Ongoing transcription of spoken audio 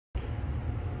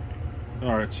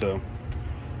Alright, so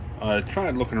I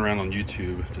tried looking around on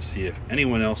YouTube to see if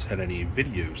anyone else had any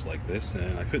videos like this,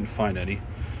 and I couldn't find any,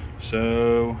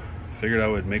 so figured I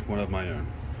would make one of my own.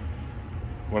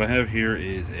 What I have here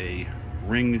is a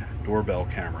Ring doorbell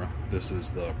camera. This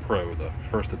is the Pro, the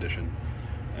first edition,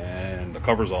 and the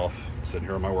cover's off. It's sitting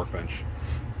here on my workbench.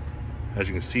 As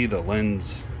you can see, the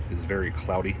lens is very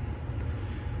cloudy.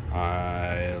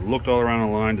 I looked all around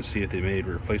online to see if they made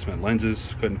replacement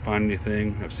lenses. Couldn't find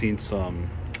anything. I've seen some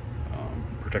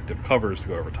protective covers to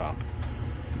go over top,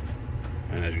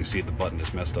 and as you can see, the button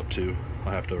is messed up too.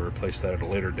 I'll have to replace that at a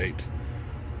later date,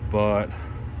 but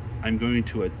I'm going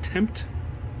to attempt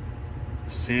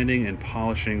sanding and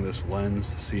polishing this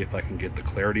lens to see if I can get the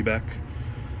clarity back,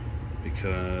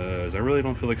 because I really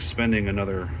don't feel like spending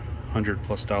another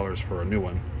 $100+ for a new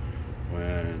one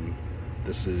when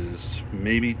this is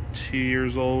maybe 2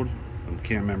 years old. I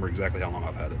can't remember exactly how long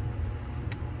I've had it,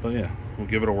 but yeah, we'll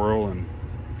give it a whirl and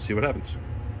see what happens.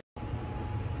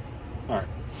 Alright,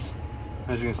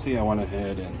 as you can see, I went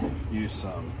ahead and used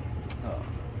some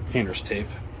painter's tape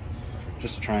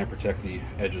just to try and protect the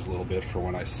edges a little bit for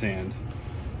when I sand.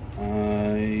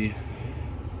 I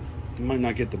might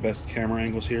not get the best camera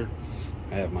angles here.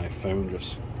 I have my phone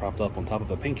just propped up on top of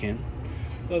a paint can,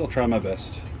 but I'll try my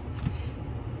best.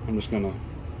 I'm just gonna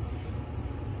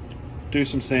do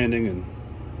some sanding and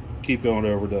keep going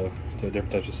over to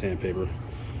different types of sandpaper.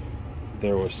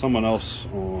 There was someone else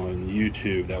on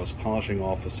YouTube that was polishing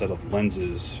off a set of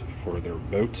lenses for their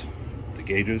boat, the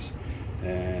gauges,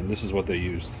 and this is what they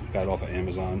used. Got it off of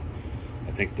Amazon.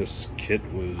 I think this kit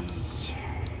was,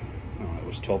 I don't know, it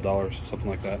was $12, something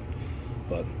like that.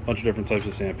 But a bunch of different types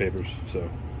of sandpapers. So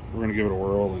we're gonna give it a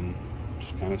whirl and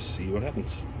just kind of see what happens.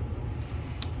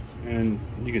 And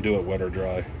you can do it wet or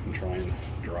dry. I'm trying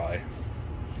dry.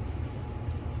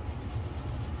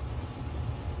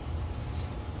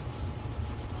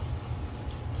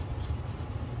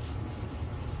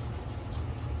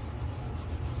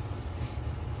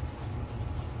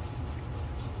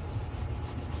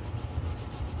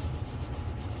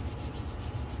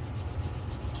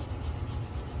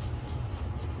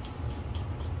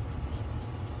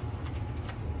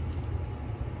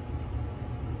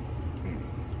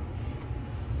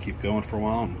 Keep going for a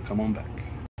while and come on back.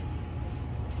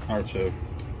 Alright, so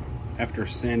after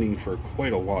sanding for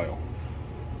quite a while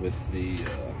with the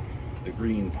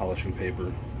green polishing paper,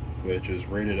 which is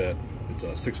rated at, it's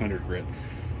a 600 grit,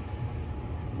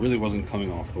 really wasn't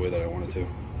coming off the way that I wanted to.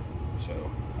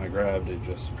 So I grabbed a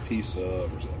just piece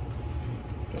of, where's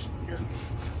that? Just here,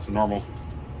 it's a normal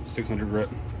 600 grit,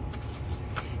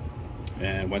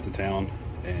 and went to town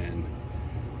and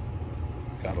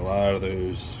got a lot of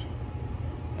those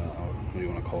what do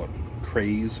you want to call it,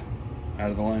 craze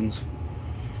out of the lens.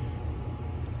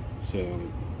 So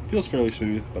it feels fairly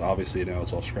smooth, but obviously now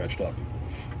it's all scratched up.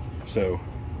 So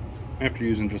after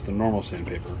using just the normal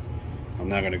sandpaper, I'm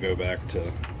now going to go back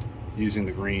to using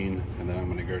the green, and then I'm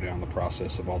going to go down the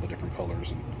process of all the different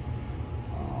colors, and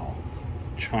I'll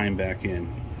chime back in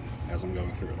as I'm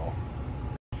going through it all.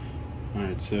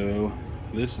 Alright, so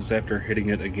this is after hitting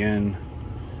it again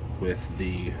with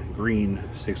the green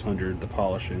 600, the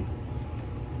polishing.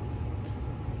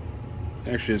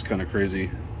 Actually, it's kind of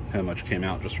crazy how much came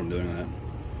out just from doing that.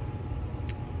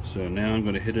 So now I'm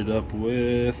going to hit it up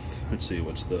with, let's see,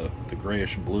 what's the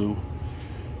grayish blue,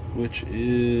 which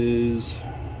is,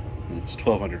 it's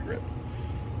 1200 grit.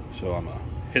 So I'm going to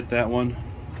hit that one,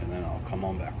 and then I'll come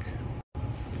on back.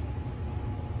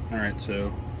 Alright,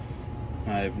 so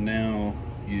I've now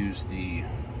used the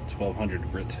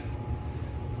 1200 grit,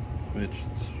 which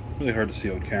is really hard to see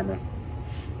on camera,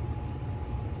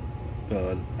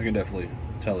 but I can definitely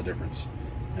tell the difference.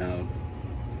 Now, to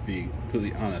be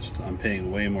completely honest, I'm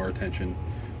paying way more attention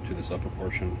to this upper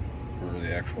portion where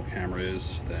the actual camera is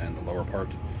than the lower part.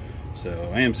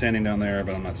 So I am sanding down there,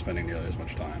 but I'm not spending nearly as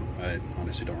much time. I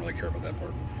honestly don't really care about that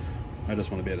part. I just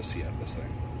want to be able to see out of this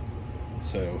thing.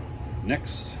 So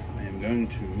next, I am going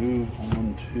to move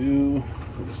on to,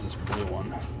 this is blue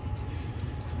one.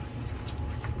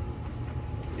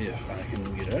 If I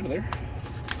can get out of there.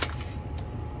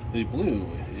 The blue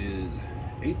is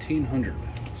 1800,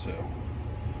 so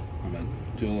I'm going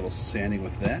to do a little sanding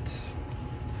with that,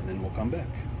 and then we'll come back.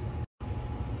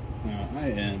 Now, I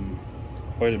am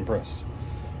quite impressed.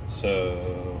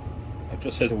 So I've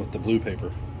just hit it with the blue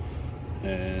paper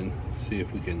and see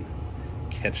if we can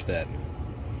catch that.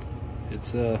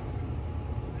 It's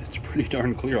pretty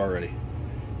darn clear already.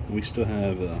 And we still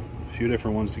have a few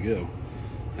different ones to go.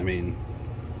 I mean,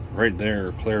 right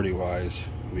there, clarity wise,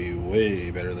 be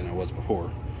way better than it was before.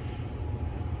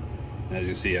 As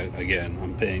you see, again,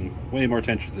 I'm paying way more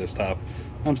attention to this top.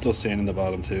 I'm still sanding the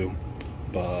bottom too,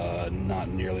 but not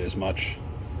nearly as much.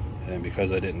 And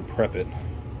because I didn't prep it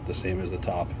the same as the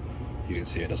top, you can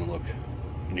see it doesn't look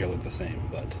nearly the same,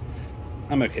 but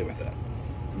I'm okay with that.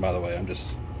 And by the way,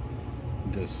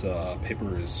 this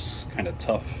paper is kind of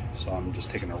tough, so I'm just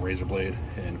taking a razor blade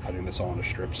and cutting this all into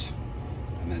strips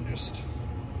and then just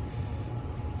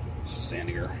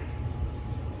sanding her.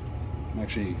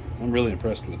 I'm really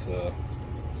impressed with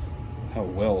how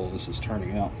well this is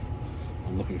turning out.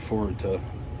 I'm looking forward to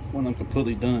when I'm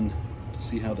completely done to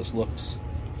see how this looks.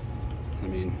 I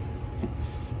mean,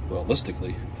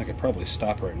 realistically, I could probably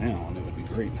stop right now and it would be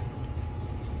great.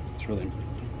 It's really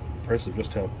impressive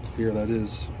just how clear that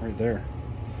is right there.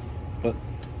 But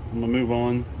I'm gonna move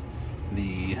on.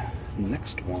 The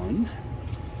next one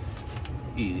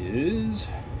is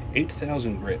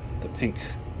 8000 grit, the pink.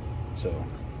 So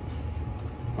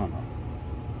I'm gonna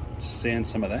sand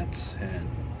some of that and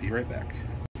be right back.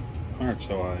 Alright,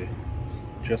 so I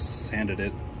just sanded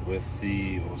it with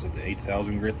the, what was it, the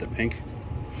 8000 grit, the pink,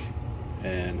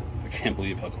 and I can't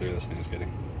believe how clear this thing is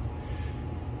getting.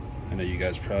 I know you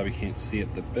guys probably can't see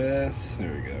it the best.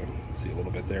 There we go. See a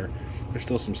little bit there. There's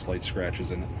still some slight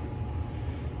scratches in it,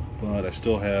 but I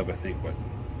still have, I think, what,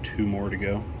 2 more to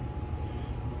go.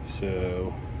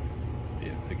 So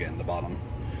yeah, again, the bottom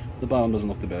doesn't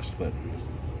look the best, but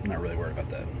I'm not really worried about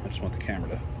that. I just want the camera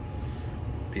to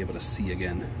be able to see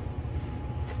again.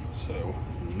 So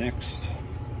next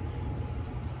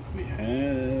we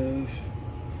have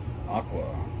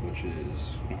Aqua, which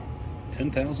is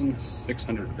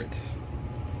 10,600 grit.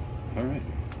 All right,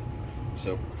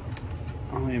 so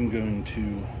I am going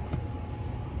to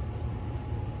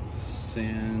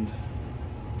sand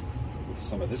with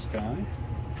some of this guy.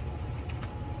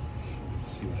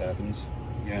 Let's see what happens.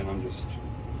 Again, I'm just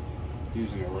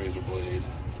using a razor blade,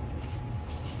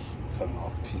 cutting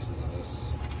off pieces of this.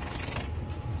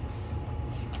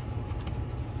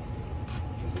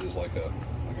 Because it is like a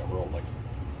real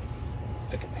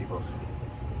thick paper.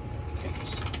 You can't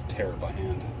just tear it by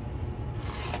hand.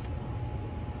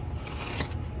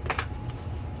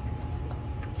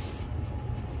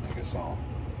 I guess I'll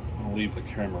leave the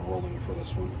camera rolling for this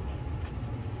one.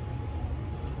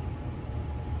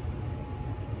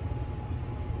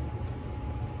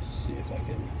 See if I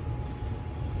can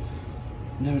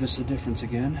notice a difference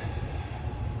again.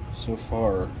 So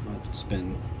far, it's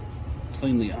been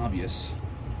plainly obvious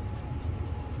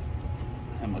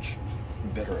how much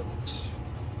better it looks.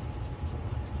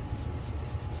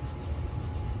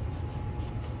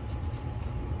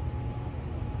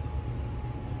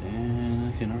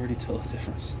 And I can already tell the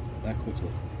difference that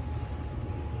quickly.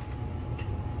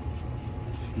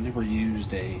 I've never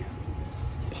used a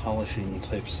polishing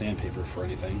type sandpaper for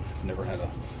anything. I've never had a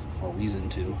reason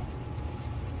to.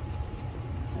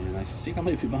 And I think I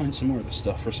might be buying some more of this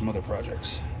stuff for some other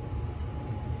projects.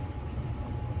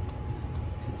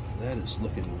 Because that is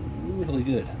looking really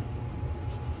good.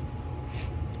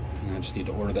 And I just need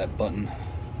to order that button.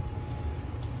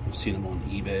 I've seen them on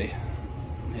eBay.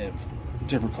 They have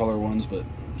different color ones, but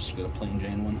I'm just got a plain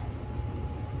Jane one.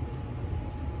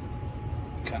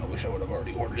 Kind of wish I would have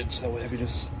already ordered it so that way I could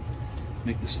just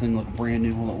make this thing look brand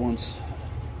new all at once.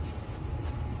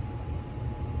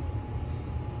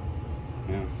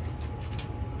 Yeah,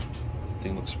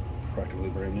 thing looks practically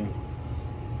brand new.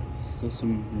 Still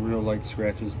some real light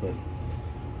scratches, but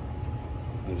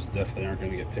those definitely aren't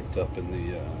going to get picked up in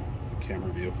the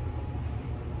camera view.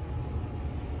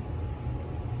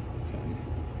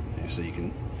 Okay. So you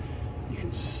can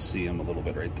see them a little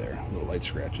bit right there, little light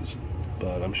scratches.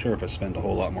 But I'm sure if I spend a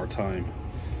whole lot more time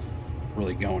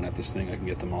really going at this thing, I can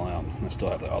get them all out. And I still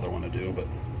have the other one to do, but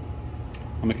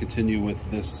I'm gonna continue with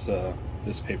this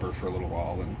this paper for a little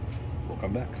while, and we'll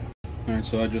come back. All right,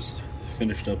 so I just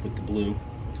finished up with the blue,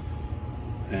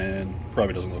 and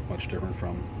probably doesn't look much different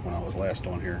from when I was last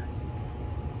on here.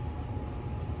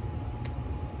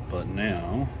 But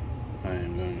now I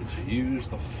am going to use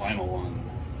the final one,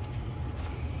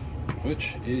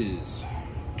 which is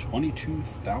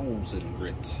 22,000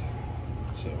 grit.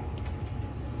 So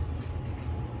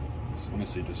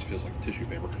honestly, it just feels like tissue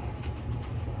paper.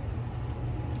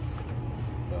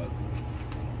 But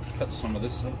cut some of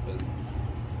this up and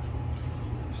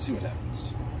see what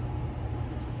happens.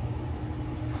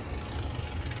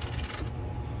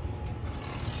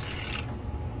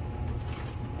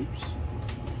 Oops.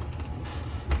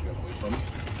 Got away from it.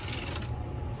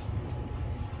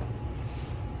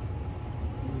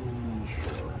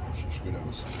 Sure, let's just go down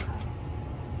the center.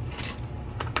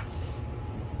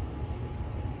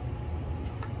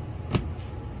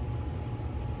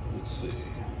 Let's see.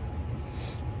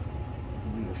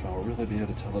 if I'll really be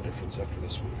able to tell the difference after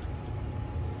this one.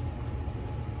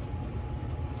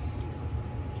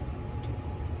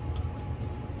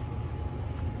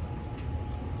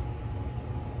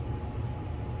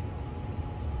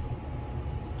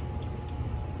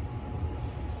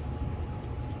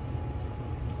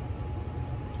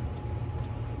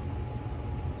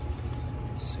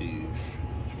 Let's see,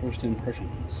 first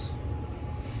impressions.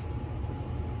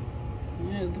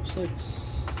 Yeah, it looks like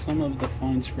some of the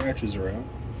fine scratches are out.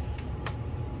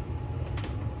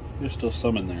 There's still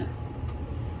some in there,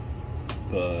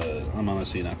 but I'm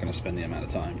honestly not going to spend the amount of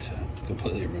time to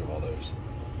completely remove all those.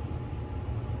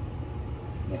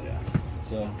 But yeah,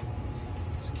 so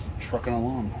let's keep trucking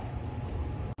along.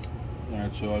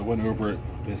 Alright, so I went over it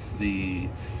with the,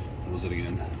 what was it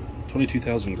again?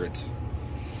 22,000 grit.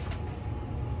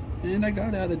 And I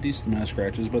got out a decent amount of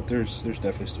scratches, but there's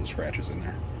definitely still scratches in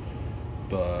there.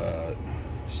 But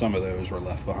some of those were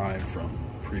left behind from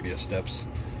previous steps.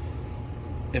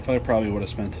 If I probably would have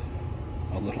spent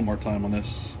a little more time on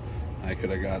this, I could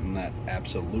have gotten that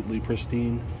absolutely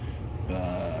pristine,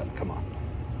 but come on.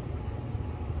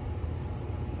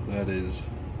 That is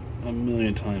a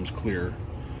million times clearer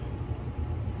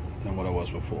than what I was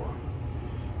before.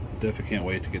 I definitely can't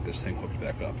wait to get this thing hooked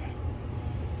back up.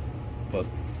 But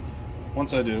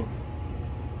once I do,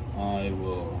 I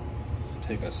will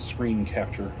take a screen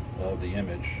capture of the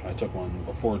image. I took one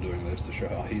before doing this to show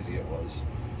how hazy it was,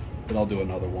 but I'll do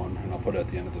another one and I'll put it at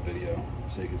the end of the video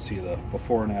so you can see the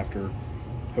before and after.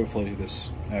 Hopefully this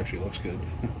actually looks good.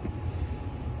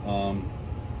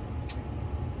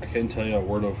 I can tell you a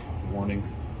word of warning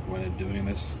when doing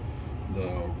this.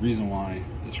 The reason why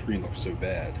the screen looks so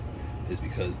bad is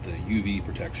because the UV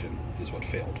protection is what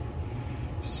failed.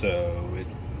 So it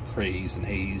crazed and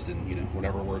hazed and, you know,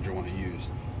 whatever word you want to use.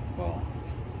 Well,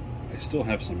 I still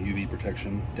have some UV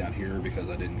protection down here because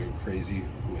I didn't go crazy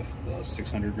with the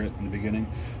 600 grit in the beginning,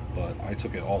 but I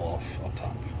took it all off up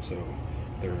top. So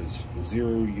there is zero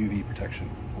UV protection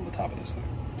on the top of this thing,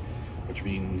 which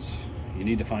means you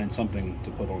need to find something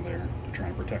to put on there to try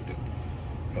and protect it,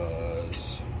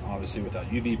 because obviously without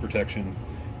UV protection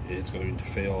it's going to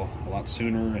fail a lot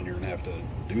sooner and you're going to have to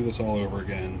do this all over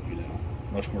again, you know,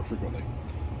 much more frequently.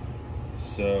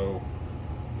 So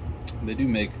they do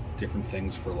make different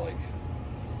things for like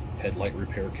headlight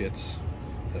repair kits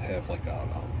that have like I'm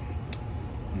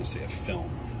going to say a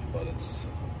film, but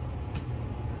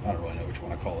I don't really know which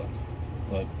one I call it,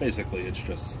 but basically it's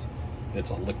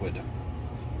a liquid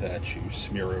that you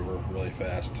smear over really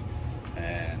fast,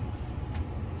 and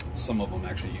some of them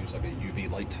actually use like a UV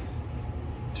light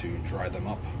to dry them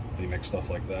up. They make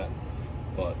stuff like that.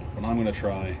 But what I'm going to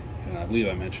try, and I believe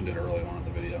I mentioned it early on in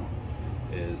the video,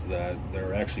 is that there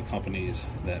are actually companies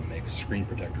that make screen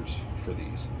protectors for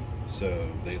these. So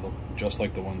they look just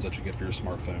like the ones that you get for your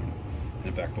smartphone.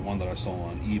 In fact, the one that I saw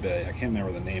on eBay, I can't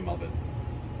remember the name of it,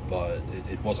 but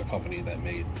it was a company that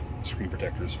made screen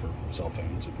protectors for cell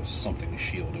phones. It was something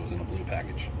Shield. It was in a blue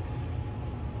package,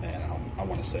 and I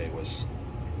want to say it was,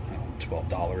 I don't know,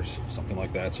 $12, something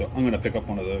like that. So I'm going to pick up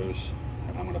one of those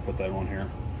and I'm going to put that on here.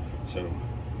 So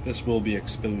this will be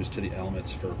exposed to the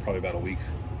elements for probably about a week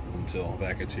until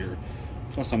that gets here.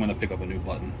 Plus I'm going to pick up a new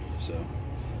button. So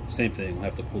same thing, I'll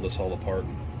have to pull this all apart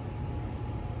and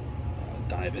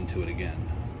dive into it again.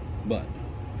 But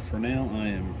for now I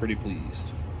am pretty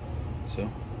pleased. So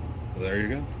there you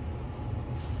go.